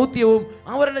മുഖ്യമായ ദൗത്യവും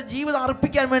അവരുടെ ജീവിതം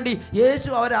അർപ്പിക്കാൻ വേണ്ടി യേശു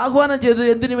അവരെ ആഹ്വാനം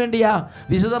ചെയ്തത് എന്തിനു വേണ്ടിയാ?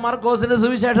 വിശുദ്ധ മർക്കോസിന്റെ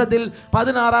സുവിശേഷത്തിൽ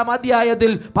 16-ാം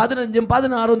അധ്യായത്തിൽ 15-ഉം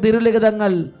 16-ഉം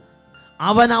തിരുലിഖിതങ്ങൾ.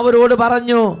 അവൻ അവരോട്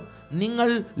പറഞ്ഞു, നിങ്ങൾ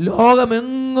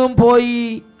ലോകമെങ്ങും പോയി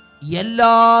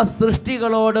എല്ലാ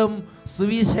സൃഷ്ടികളോടും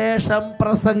സുവിശേഷം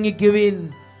പ്രസംഗിക്കുവിൻ.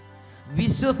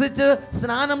 വിശ്വസിച്ച്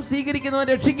സ്നാനം സ്വീകരിക്കുന്നവൻ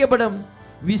രക്ഷിക്കപ്പെടും,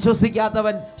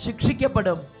 വിശ്വസിക്കാത്തവൻ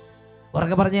ശിക്ഷിക്കപ്പെടും.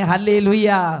 ഉറക്കെ പറഞ്ഞേ ഹല്ലേലൂയ,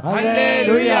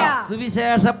 ഹല്ലേലൂയ.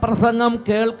 സുവിശേഷ പ്രസംഗം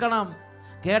കേൾക്കണം,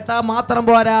 കേട്ടാൽ മാത്രം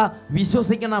പോരാ,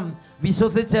 വിശ്വസിക്കണം.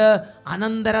 വിശ്വസിച്ച്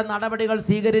അനന്തര നടപടികൾ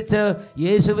സ്വീകരിച്ച്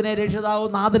യേശുവിനെ രക്ഷിതാവും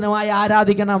നാഥനുമായി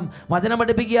ആരാധിക്കണം. വചനം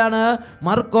പഠിപ്പിക്കുകയാണ്,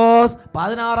 മർക്കോസ്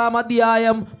 16-ാം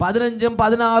അധ്യായം 15-ഉം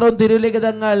 16-ഉം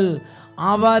തിരുലിഖിതങ്ങൾ.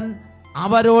 അവൻ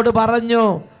അവരോട് പറഞ്ഞു,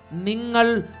 നിങ്ങൾ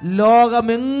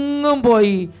ലോകമെങ്ങും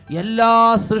പോയി എല്ലാ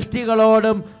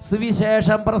സൃഷ്ടികളോടും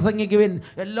സുവിശേഷം പ്രസംഗിക്കുവിൻ.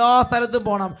 എല്ലാ സ്ഥലത്തും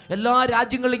പോകണം, എല്ലാ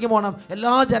രാജ്യങ്ങളിലേക്കും പോകണം,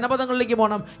 എല്ലാ ജനപദങ്ങളിലേക്കും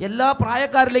പോകണം, എല്ലാ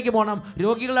പ്രായക്കാരിലേക്ക് പോകണം,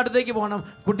 രോഗികളുടെ അടുത്തേക്ക് പോകണം,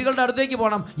 കുട്ടികളുടെ അടുത്തേക്ക്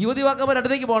പോകണം, യുവതിവാക്കന്മാരുടെ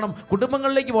അടുത്തേക്ക് പോകണം,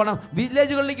 കുടുംബങ്ങളിലേക്ക് പോകണം,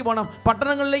 വില്ലേജുകളിലേക്ക് പോകണം,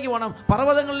 പട്ടണങ്ങളിലേക്ക് പോകണം,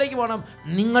 പർവ്വതങ്ങളിലേക്ക് പോകണം.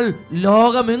 നിങ്ങൾ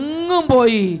ലോകമെങ്ങും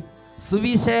പോയി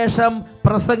സുവിശേഷം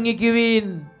പ്രസംഗിക്കുവിൻ.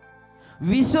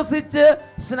 വിശ്വസിച്ച്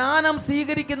സ്നാനം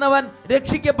സ്വീകരിക്കുന്നവൻ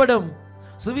രക്ഷിക്കപ്പെടും.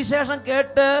 സുവിശേഷം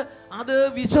കേട്ട് അത്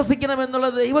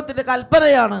വിശ്വസിക്കണമെന്നുള്ളത് ദൈവത്തിൻ്റെ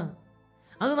കൽപ്പനയാണ്.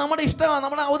 അത് നമ്മുടെ ഇഷ്ടമാണ്,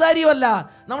 നമ്മുടെ ഔദാര്യമല്ല,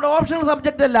 നമ്മുടെ ഓപ്ഷണൽ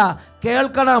സബ്ജക്റ്റ് അല്ല.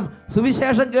 കേൾക്കണം,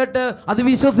 സുവിശേഷം കേട്ട് അത്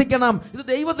വിശ്വസിക്കണം. ഇത്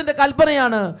ദൈവത്തിൻ്റെ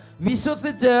കൽപ്പനയാണ്.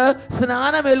 വിശ്വസിച്ച്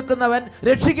സ്നാനമേൽക്കുന്നവൻ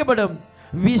രക്ഷിക്കപ്പെടും,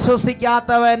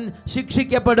 വിശ്വസിക്കാത്തവൻ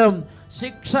ശിക്ഷിക്കപ്പെടും.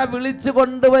 ശിക്ഷ വിളിച്ചു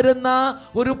കൊണ്ടുവരുന്ന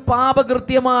ഒരു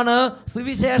പാപകൃത്യമാണ്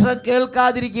സുവിശേഷം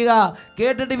കേൾക്കാതിരിക്കുക,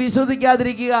 കേട്ടിട്ട്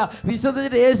വിശ്വസിക്കാതിരിക്കുക,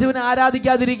 വിശ്വസിച്ചിട്ട് യേശുവിനെ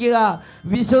ആരാധിക്കാതിരിക്കുക.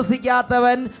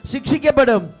 വിശ്വസിക്കാത്തവൻ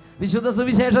ശിക്ഷിക്കപ്പെടും. വിശുദ്ധ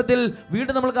സുവിശേഷത്തിൽ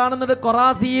വീണ്ടും നമ്മൾ കാണുന്നുണ്ട്,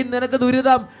 കൊറാസീൻ നിനക്ക്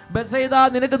ദുരിതം, ബെത്സയിദ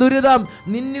നിനക്ക് ദുരിതം.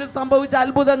 നിന്നിൽ സംഭവിച്ച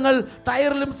അത്ഭുതങ്ങൾ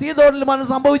ടൈറിലും സീദോണിലുമാണ്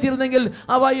സംഭവിച്ചിരുന്നെങ്കിൽ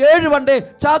അവ 7 പണ്ടേ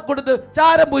ചാക്കൊടുത്ത്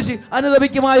ചാരം പൂശി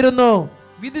അനുദപിക്കുമായിരുന്നു.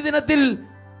 വിധി ദിനത്തിൽ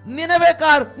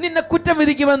നിനവേക്കാർ നിന്നെ കുറ്റം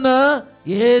വിധിക്കുമെന്ന്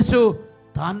യേശു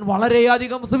താൻ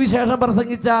വളരെയധികം സുവിശേഷം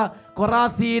പ്രസംഗിച്ച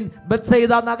കൊറാസീൻ,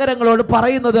 ബെത്സയിദ നഗരങ്ങളോട്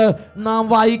പറയുന്നത് നാം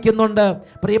വായിക്കുന്നുണ്ട്.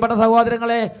 പ്രിയപ്പെട്ട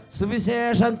സഹോദരങ്ങളെ,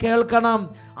 സുവിശേഷം കേൾക്കണം,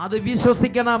 അത്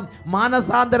വിശ്വസിക്കണം,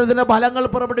 മാനസാന്തരത്തിന്റെ ഫലങ്ങൾ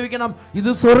പുറപ്പെടുവിക്കണം.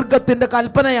 ഇത് സ്വർഗത്തിന്റെ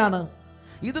കൽപ്പനയാണ്.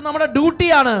 ഇത് നമ്മുടെ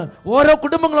ഡ്യൂട്ടിയാണ്. ഓരോ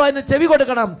കുടുംബങ്ങളും അതിന് ചെവി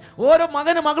കൊടുക്കണം. ഓരോ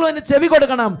മകനും മകളും അതിന് ചെവി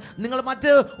കൊടുക്കണം. നിങ്ങൾ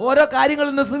മറ്റ് ഓരോ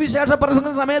കാര്യങ്ങളിൽ നിന്ന് സുവിശേഷ പ്രസംഗ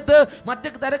സമയത്ത് മറ്റ്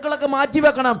തിരക്കുകളൊക്കെ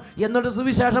മാറ്റിവെക്കണം. എന്നിട്ട്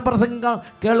സുവിശേഷ പ്രസംഗം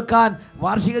കേൾക്കാൻ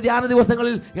വാർഷിക ധ്യാന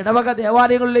ദിവസങ്ങളിൽ ഇടവക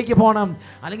ദേവാലയങ്ങളിലേക്ക് പോകണം.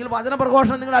 അല്ലെങ്കിൽ വചന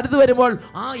പ്രഘോഷണം നിങ്ങൾ അടുത്ത് വരുമ്പോൾ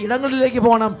ആ ഇടങ്ങളിലേക്ക്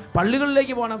പോകണം,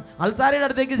 പള്ളികളിലേക്ക് പോകണം, അൾത്താരയുടെ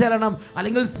അടുത്തേക്ക് ചെല്ലണം.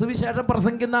 അല്ലെങ്കിൽ സുവിശേഷം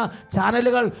പ്രസംഗിക്കുന്ന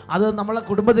ചാനലുകൾ അത് നമ്മളെ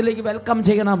കുടുംബത്തിലേക്ക് വെൽക്കം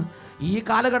ചെയ്യണം. ഈ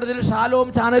കാലഘട്ടത്തിൽ ഷാലോം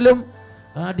ചാനലും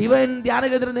ഡിവൈൻ ധ്യാന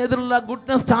കേന്ദ്ര നേതൃത്വമുള്ള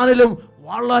ഗുഡ്നസ് ചാനലും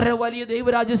വളരെ വലിയ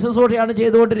ദൈവരാജ്യ ശുശ്രൂഷയാണ്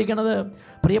ചെയ്തുകൊണ്ടിരിക്കുന്നത്.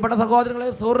 പ്രിയപ്പെട്ട സഹോദരങ്ങളെ,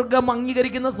 സ്വർഗം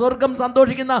അംഗീകരിക്കുന്ന, സ്വർഗം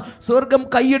സന്തോഷിക്കുന്ന, സ്വർഗം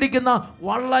കൈയടിക്കുന്ന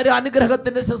വളരെ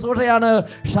അനുഗ്രഹത്തിൻ്റെ ശുശ്രൂഷയാണ്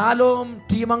ഷാലോം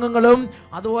ടീമംഗങ്ങളും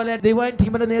അതുപോലെ ഡിവൈൻ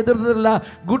ടീമിൻ്റെ നേതൃത്വത്തിലുള്ള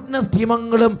ഗുഡ്നസ്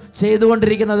ടീമംഗങ്ങളും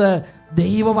ചെയ്തുകൊണ്ടിരിക്കുന്നത്.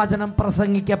 ദൈവവചനം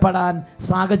പ്രസംഗിക്കപ്പെടാൻ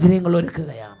സാഹചര്യങ്ങൾ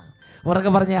ഒരുക്കുകയാണ്. ഉറക്കെ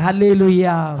പറഞ്ഞേ ഹല്ലേലൂയ.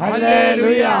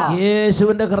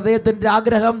 യേശുവിന്റെ ഹൃദയത്തിന്റെ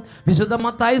ആഗ്രഹം വിശുദ്ധ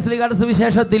മത്തായി ശ്ലീഹയുടെ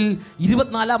സുവിശേഷത്തിൽ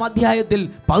 24-ാം അധ്യായത്തിൽ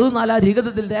 14-ാം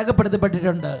ലിഖിതത്തിൽ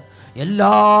രേഖപ്പെടുത്തപ്പെട്ടിട്ടുണ്ട്.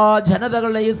 എല്ലാ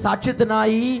ജനതകളുടെയും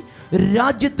സാക്ഷ്യത്തിനായി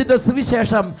രാജ്യത്തിന്റെ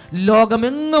സുവിശേഷം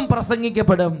ലോകമെങ്ങും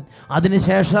പ്രസംഗിക്കപ്പെടും.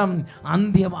 അതിനുശേഷം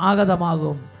അന്ത്യം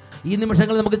ആഗതമാകും. ഈ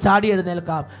നിമിഷങ്ങളിൽ നമുക്ക് ചാടി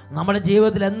എഴുന്നേൽക്കാം. നമ്മുടെ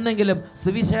ജീവിതത്തിൽ എന്തെങ്കിലും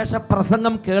സുവിശേഷ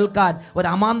പ്രസംഗം കേൾക്കാൻ ഒരു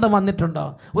അമാന്തം വന്നിട്ടുണ്ടോ?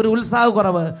 ഒരു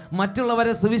ഉത്സാഹക്കുറവ്,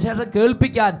 മറ്റുള്ളവരെ സുവിശേഷം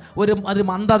കേൾപ്പിക്കാൻ ഒരു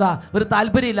മന്ദത, ഒരു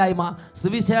താല്പര്യമില്ലായ്മ,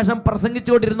 സുവിശേഷം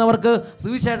പ്രസംഗിച്ചുകൊണ്ടിരുന്നവർക്ക്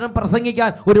സുവിശേഷം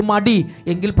പ്രസംഗിക്കാൻ ഒരു മടി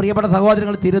എങ്കിൽ പ്രിയപ്പെട്ട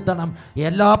സഹോദരങ്ങൾ തിരുത്തണം.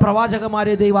 എല്ലാ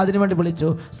പ്രവാചകന്മാരെയും ദൈവം അതിനുവേണ്ടി വിളിച്ചു.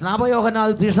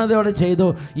 സ്നാപയോഹന്നാൻ തീഷ്ണതയോടെ ചെയ്തു.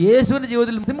 യേശുവിൻ്റെ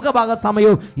ജീവിതത്തിൽ സിംഹഭാഗ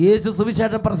സമയവും യേശു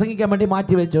സുവിശേഷം പ്രസംഗിക്കാൻ വേണ്ടി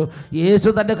മാറ്റിവെച്ചു. യേശു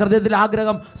തൻ്റെ ഹൃദയത്തിൽ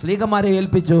ആഗ്രഹം സ്ലീഹന്മാരെ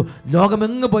ഏൽപ്പിച്ചു.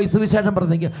 ലോകമെങ്ങും പോയി സുവിശേഷം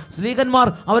പ്രസംഗിക്കുക. സ്ലീഹന്മാർ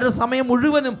അവരുടെ സമയം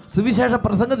മുഴുവനും സുവിശേഷ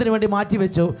പ്രസംഗത്തിന് വേണ്ടി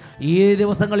മാറ്റിവെച്ചു. ഈ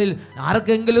ദിവസങ്ങളിൽ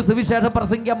ആർക്കെങ്കിലും സുവിശേഷം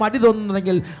പ്രസംഗിക്കാൻ മടി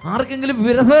തോന്നുന്നുണ്ടെങ്കിൽ, ആർക്കെങ്കിലും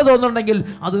വിരസത തോന്നുന്നുണ്ടെങ്കിൽ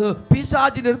അത്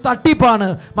പിശാചിൻ്റെ ഒരു തട്ടിപ്പാണ്.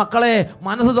 മക്കളെ,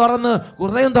 മനസ്സ് തുറന്ന്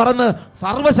ഹൃദയം തുറന്ന്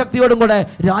സർവ്വശക്തിയോടും കൂടെ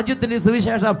രാജ്യത്തിൻ്റെ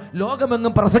സുവിശേഷം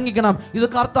ലോകമെങ്ങും പ്രസംഗിക്കണം. ഇത്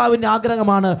കർത്താവിൻ്റെ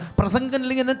ആഗ്രഹമാണ്.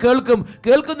 പ്രസംഗമില്ലെങ്കിൽ എങ്ങനെ കേൾക്കും?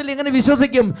 കേൾക്കുന്നില്ല എങ്ങനെ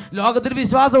വിശ്വസിക്കും? ലോകത്തിൽ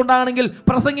വിശ്വാസം ഉണ്ടാകണമെങ്കിൽ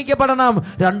പ്രസംഗിക്കപ്പെടണം.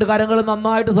 രണ്ട് കരങ്ങളും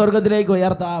നന്നായിട്ട് സ്വർഗത്തിലേക്ക്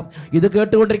ഉയർത്താം. ഇത്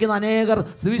കേട്ടുകൊണ്ടിരിക്കുന്ന അനേകർ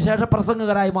സുവിശേഷ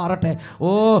പ്രസംഗകരായി മാറട്ടെ.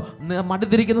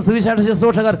 മടുത്തിരിക്കുന്ന സുവിശേഷ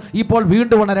ശുശ്രൂഷകർ ഇപ്പോൾ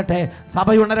വീണ്ടും ഉണരട്ടെ. സഭ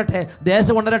ഉണരട്ടെ,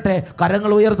 ദേശം ഉണരട്ടെ.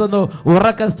 കരങ്ങൾ ഉയർത്തുന്നു,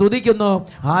 ഉറക്കെ സ്തുതിക്കുന്നു.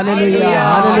 Hallelujah,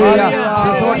 hallelujah.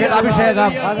 ശുശ്രൂഷയുടെ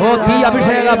അഭിഷേകം, തീ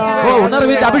അഭിഷേകം,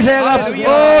 ഉണർവിന്റെ അഭിഷേകം,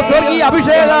 സ്വർഗീയ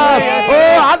അഭിഷേകം,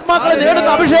 ആത്മാക്കളെ നേടുന്ന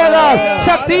അഭിഷേകം,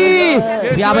 ശക്തി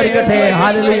വ്യാപരിക്കട്ടെ.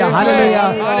 Hallelujah, hallelujah.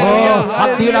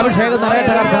 ഭക്തിയുടെ അഭിഷേകം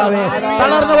നിറയട്ടെ കർത്താവേ.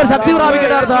 തളർന്നവർ ശക്തി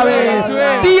പ്രാപിക്കട്ടെ കർത്താവേ.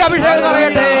 തീ അഭിഷേകം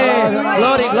നിറയട്ടെ.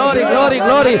 Glory, glory, glory,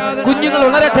 glory. കുഞ്ഞുങ്ങൾ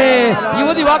ഉണരട്ടെ,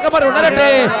 യുവതി വാക്കന്മാർ ഉണരട്ടെ,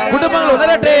 കുടുംബങ്ങൾ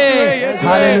ഉണരട്ടെ.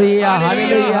 Hallelujah,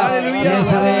 hallelujah.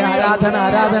 യേശുവേ ആരാധന,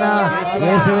 ആരാധന.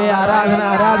 യേശുവേ ആരാധന,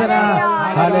 ആരാധന.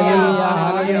 Hallelujah,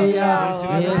 hallelujah.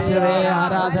 യേശുവേ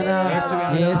ആരാധന,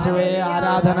 യേശുവേ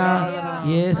ആരാധന,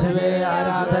 യേശുവേ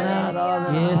ആരാധന,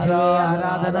 യേശുവേ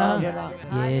ആരാധന.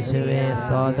 യേശുവേ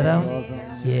സ്തോത്രം,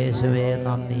 യേശുവേ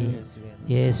നന്ദി,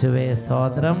 യേശുവേ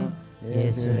സ്തോത്രം,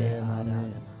 യേശുവേ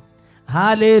ആരാധന.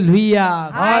 Hallelujah,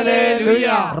 hallelujah.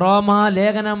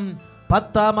 റോമാലേഖനം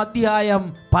 10-ാം അധ്യായം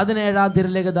 17-ാം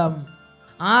തിരുലിഖിതം.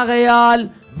 ആകയാൽ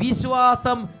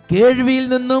വിശ്വാസം കേൾവിയിൽ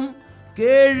നിന്നും,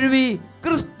 കേൾവി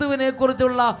ക്രിസ്തുവിനെ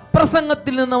കുറിച്ചുള്ള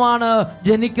പ്രസംഗത്തിൽ നിന്നുമാണ്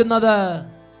ജനിക്കുന്നത്.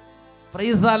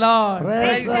 Praise the Lord,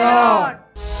 praise the Lord.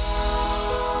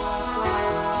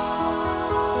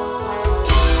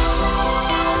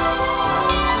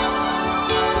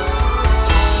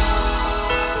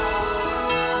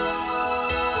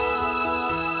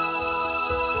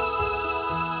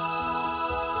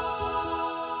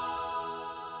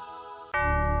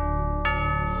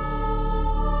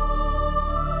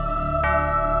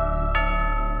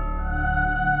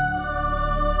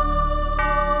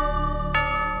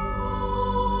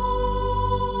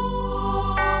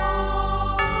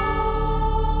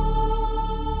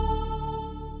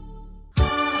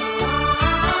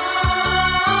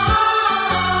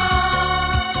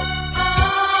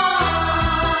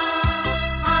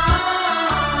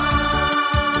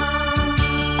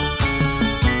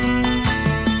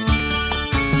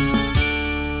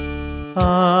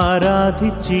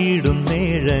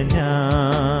 ആരാധിച്ചിടുന്നേഴ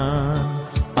ഞാൻ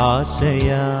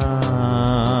ആശയാർന്നങ്ങയെ,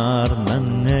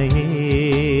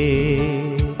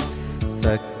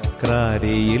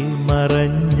 സക്രാരിയിൽ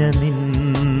മറഞ്ഞ നിൻ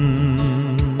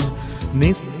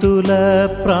നിസ്തുല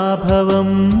പ്രാഭവം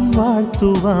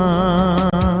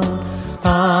വാഴ്ത്തുവാൻ.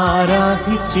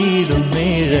 ആരാധിച്ചിടുന്നേഴ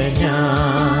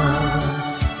ഞാൻ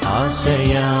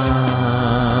ആശയാർന്നങ്ങയെ,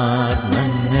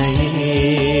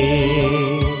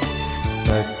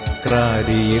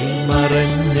 സക്രാരിയിൽ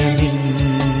മറഞ്ഞ നിൻ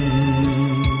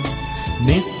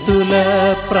നിസ്തുല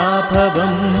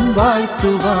പ്രാഭവം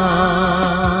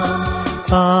വാഴ്ത്തുവാൻ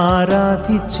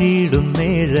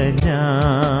ആരാധിച്ചിടുന്നേഴ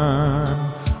ഞാൻ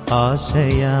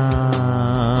ആശയാർന്നങ്ങയെ.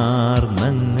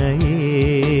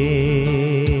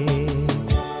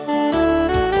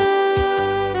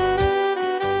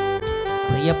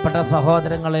 പ്രിയപ്പെട്ട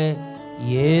സഹോദരങ്ങളെ,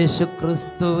 യേശു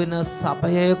ക്രിസ്തുവിന്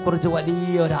സഭയെക്കുറിച്ച്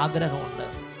വലിയൊരാഗ്രഹമുണ്ട്.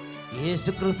 യേശു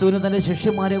ക്രിസ്തുവിന് തൻ്റെ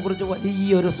ശിഷ്യന്മാരെ കുറിച്ച്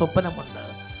വലിയൊരു സ്വപ്നമുണ്ട്.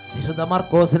 വിശുദ്ധ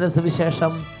മർക്കോസിന്റെ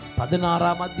സുവിശേഷം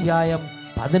 16-ാം അധ്യായം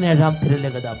 17-ാം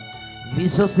തിരുലിഖിതം,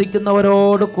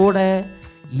 വിശ്വസിക്കുന്നവരോട് കൂടെ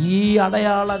ഈ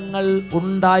അടയാളങ്ങൾ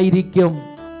ഉണ്ടായിരിക്കും.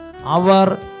 അവർ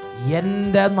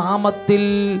എൻ്റെ നാമത്തിൽ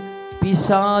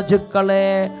പിശാചുക്കളെ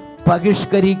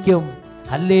ബഹിഷ്കരിക്കും.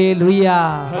 ഹല്ലേലൂയ.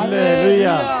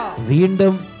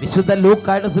 വീണ്ടും വിശുദ്ധ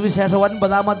ലൂക്കായുടെ സുവിശേഷം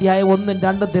 9-ാം അധ്യായം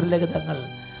 1-2 തിരുലിഖിതങ്ങൾ,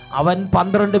 അവൻ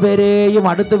 12 പേരെയും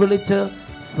അടുത്ത് വിളിച്ച്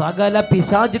സകല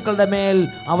പിശാചുക്കളുടെ മേൽ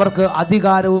അവർക്ക്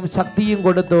അധികാരവും ശക്തിയും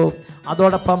കൊടുത്തു,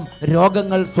 അതോടൊപ്പം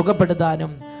രോഗങ്ങൾ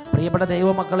സുഖപ്പെടുത്താനും. പ്രിയപ്പെട്ട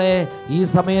ദൈവമക്കളെ, ഈ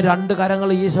സമയം 2 കരങ്ങൾ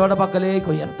ഈശോയുടെ പക്കലേക്ക്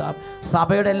ഉയർത്താം.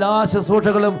 സഭയുടെ എല്ലാ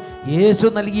ശുശ്രൂഷകളും യേശു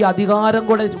നൽകിയ അധികാരം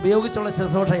കൂടെ ഉപയോഗിച്ചുള്ള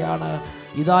ശുശ്രൂഷയാണ്.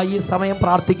 ഇതാ ഈ സമയം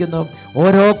പ്രാർത്ഥിക്കുന്നു.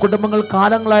 ഓരോ കുടുംബങ്ങൾ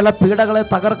കാലങ്ങളായുള്ള പീഡകളെ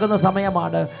തകർക്കുന്ന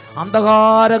സമയമാണ്.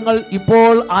 അന്ധകാരങ്ങൾ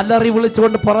ഇപ്പോൾ അലറി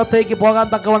വിളിച്ചുകൊണ്ട് പുറത്തേക്ക് പോകാൻ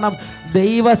തക്കവണ്ണം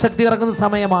ദൈവശക്തി ഇറങ്ങുന്ന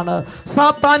സമയമാണ്.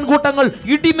 സാത്താൻ കൂട്ടങ്ങൾ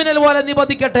ഇടിമിന്നൽ പോലെ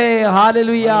നിബന്ധിക്കട്ടെ.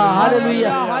 Hallelujah, hallelujah.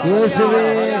 യേശുവേ,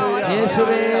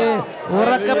 യേശുവേ.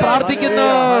 ഉറക്കെ പ്രാർത്ഥിക്കുന്നു.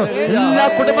 എല്ലാ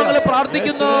കുടുംബങ്ങളും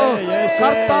പ്രാർത്ഥിക്കുന്നു.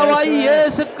 കർത്താവായി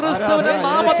യേശു ക്രിസ്തുവിന്റെ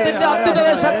നാമത്തിന്റെ അത്യുന്നത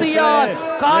ശക്തിയാൽ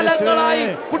കാലങ്ങളായി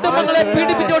കുടുംബങ്ങളെ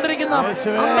പീഡിപ്പിച്ചുകൊണ്ടിരിക്കുന്ന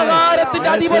അന്ധകാരത്തിന്റെ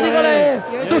അധിപതികളെ,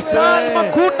 ദുഷ്ടാത്മ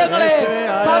കൂട്ടങ്ങളെ,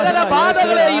 സകല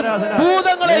ബാധകളെയും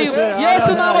ഭൂതങ്ങളെയും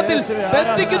യേശുനാമത്തിൽ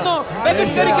ബന്ധിക്കുന്നു,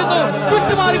 ബഹിഷ്കരിക്കുന്നു.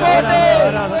 ചുറ്റുമാറി പോകട്ടെ.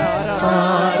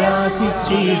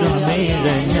 ആരാധിച്ചിടുന്നേഴ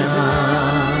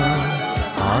ഞാൻ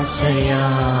ആശയാർന്നങ്ങയെ.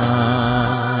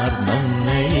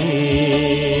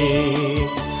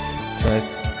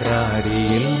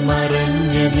 സക്രാരിയിൽ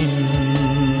മറഞ്ഞ നിൻ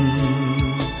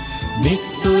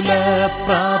നിസ്തുല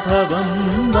പ്രാഭവം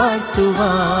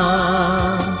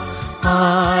വാഴ്ത്തുവാൻ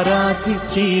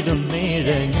ആരാധിച്ചിടുന്നേഴ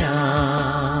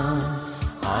ഞാൻ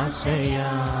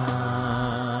ആശയാ.